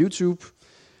hende på YouTube.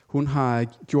 Hun har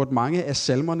gjort mange af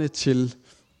salmerne til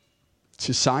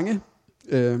sange.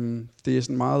 Det er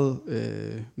sådan meget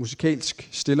musikalsk,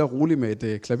 stille og roligt med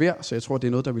et klaver, så jeg tror, det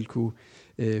er noget, der vil kunne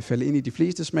falde ind i de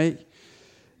fleste smag.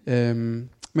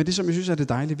 Men det, som jeg synes er det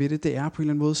dejlige ved det, det er på en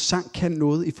eller anden måde, sang kan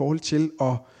noget i forhold til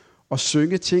at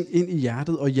synge ting ind i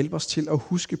hjertet og hjælpe os til at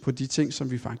huske på de ting,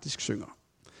 som vi faktisk synger.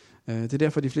 Det er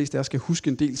derfor, de fleste af os skal huske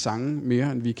en del sange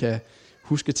mere, end vi kan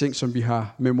huske ting, som vi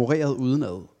har memoreret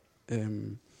udenad.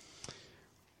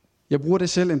 Jeg bruger det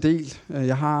selv en del.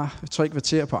 Jeg har 3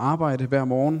 kvarter på arbejde hver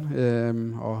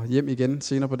morgen og hjem igen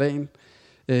senere på dagen.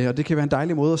 Og det kan være en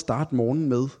dejlig måde at starte morgenen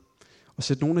med. Og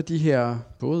sætte nogle af de her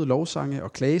både lovsange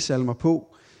og klagesalmer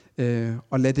på.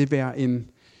 Og lad det være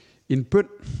en bøn,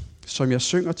 som jeg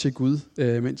synger til Gud,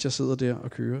 mens jeg sidder der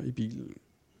og kører i bilen.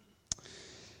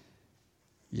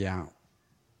 Ja.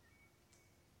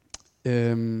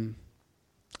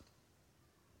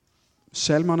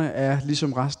 Salmerne er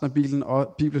ligesom resten af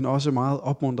Bibelen også meget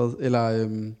opmuntret eller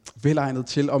velegnet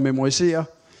til at memorisere.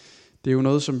 Det er jo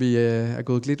noget, som vi er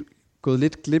gået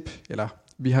lidt glip, eller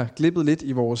vi har glippet lidt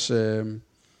i vores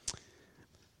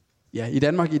i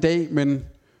Danmark i dag, men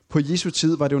på Jesu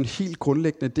tid var det jo en helt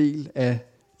grundlæggende del af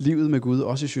livet med Gud,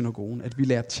 også i synagogen, at vi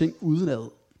lærte ting udenad.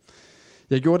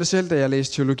 Jeg gjorde det selv, da jeg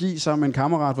læste teologi sammen med en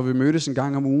kammerat, hvor vi mødtes en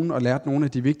gang om ugen og lærte nogle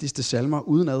af de vigtigste salmer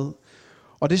udenad.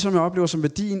 Og det, som jeg oplever som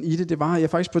værdien i det, det var, at jeg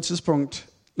faktisk på et tidspunkt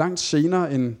langt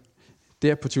senere end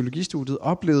der på teologistudiet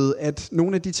oplevede, at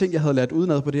nogle af de ting, jeg havde lært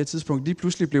udenad på det her tidspunkt, lige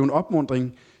pludselig blev en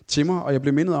opmuntring til mig, og jeg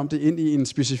blev mindet om det ind i en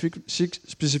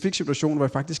specifik situation, hvor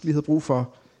jeg faktisk lige havde brug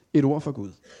for et ord fra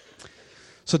Gud.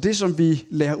 Så det, som vi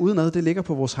lærer udenad, det ligger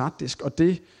på vores harddisk, og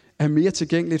det er mere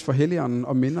tilgængeligt for Helligånden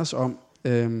at minde os om.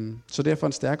 Så derfor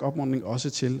en stærk opmuntring også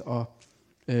til at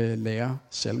lære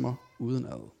salmer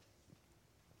udenad.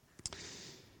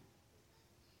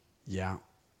 Ja.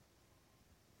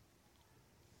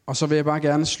 Og så vil jeg bare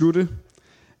gerne slutte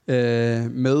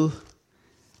med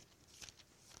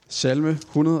salme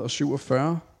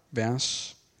 147,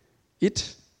 vers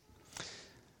 1,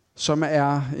 som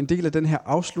er en del af den her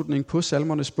afslutning på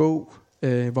salmernes bog,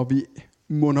 hvor vi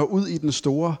munder ud i den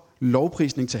store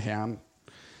lovprisning til Herren.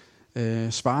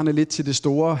 Svarende lidt til det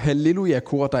store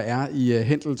halleluja-kor, der er i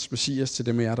Händels Messias, til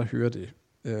dem af jer, der hører det.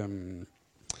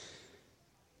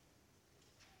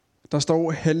 Der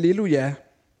står, halleluja,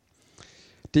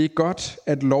 det er godt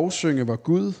at lovsynge vor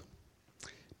Gud,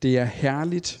 det er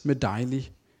herligt med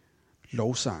dejlig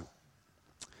lovsang.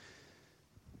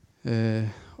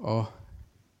 Og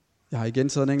jeg har igen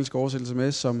taget en engelsk oversættelse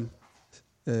med, som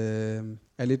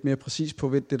er lidt mere præcis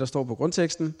på det, der står på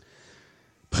grundteksten.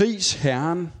 Pris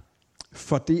Herren,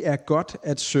 for det er godt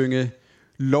at synge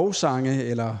lovsange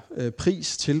eller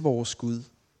pris til vores Gud.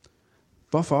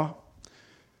 Hvorfor?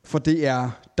 For det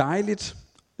er dejligt,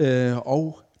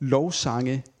 og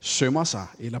lovsange sømmer sig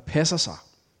eller passer sig.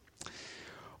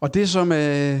 Og det, som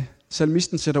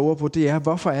salmisten sætter ord på, det er,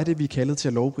 hvorfor er det, vi er kaldet til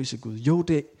at lovprise Gud? Jo,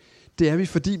 det er vi,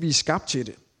 fordi vi er skabt til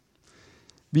det.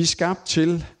 Vi er skabt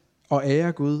til at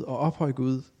ære Gud og ophøje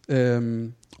Gud.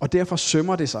 Og derfor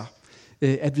sømmer det sig,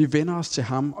 at vi vender os til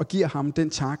ham og giver ham den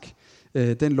tak,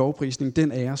 den lovprisning,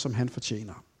 den ære, som han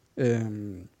fortjener.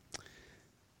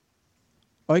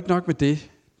 Og ikke nok med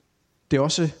det. Det er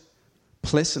også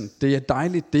pleasant, det er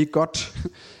dejligt, det er godt.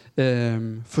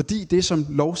 Fordi det, som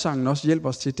lovsangen også hjælper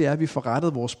os til, det er, at vi får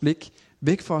rettet vores blik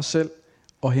væk fra os selv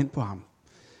og hen på ham.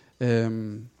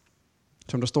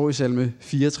 Som der står i salme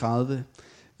 34,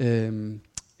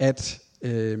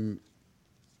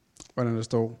 hvordan der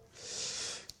står,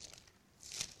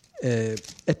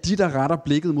 at de, der retter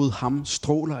blikket mod ham,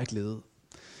 stråler af glæde.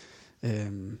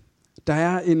 Der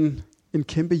er en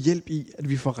kæmpe hjælp i, at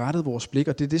vi får rettet vores blik,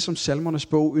 og det er det, som salmernes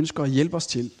bog ønsker at hjælpe os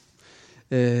til.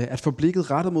 At få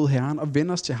blikket rettet mod Herren og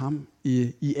vende os til ham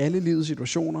i alle livets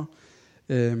situationer.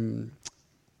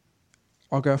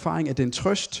 Og gøre erfaring af den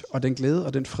trøst og den glæde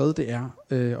og den fred, det er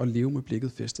at leve med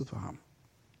blikket festet på ham.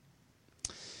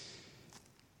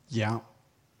 Ja,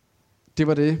 det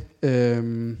var det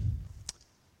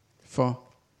for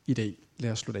i dag.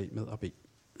 Lad os slutte af med at bede.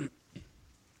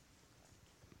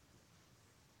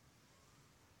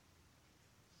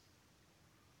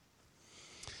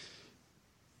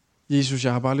 Jesus,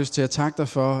 jeg har bare lyst til at takke dig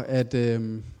for,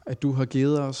 at du har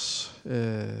givet os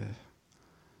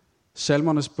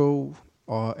salmernes bog,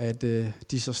 og at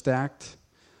de så stærkt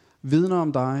vidner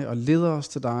om dig og leder os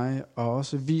til dig, og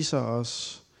også viser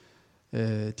os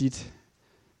dit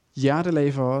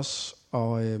hjertelag for os,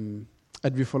 og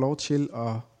at vi får lov til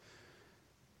at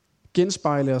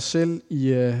genspejle os selv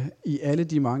i alle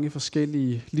de mange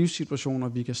forskellige livssituationer,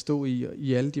 vi kan stå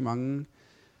i alle de mange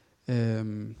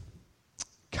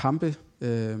kampe,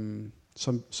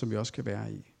 som vi også kan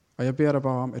være i. Og jeg beder dig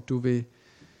bare om, at du vil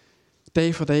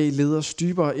dag for dag lede os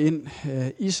dybere ind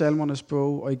i salmernes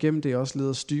bog, og igennem det også lede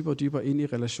os dybere og dybere ind i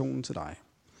relationen til dig.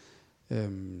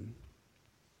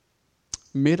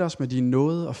 Mæt os med din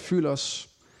nåde og fyld os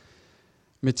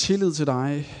med tillid til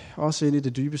dig, også ind i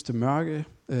det dybeste mørke,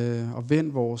 og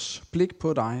vend vores blik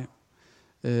på dig.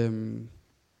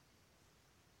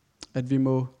 At vi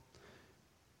må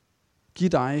give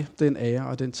dig den ære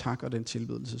og den tak og den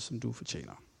tilbedelse, som du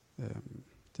fortjener.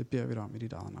 Det beder vi dig om i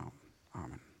dit eget navn.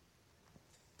 Amen.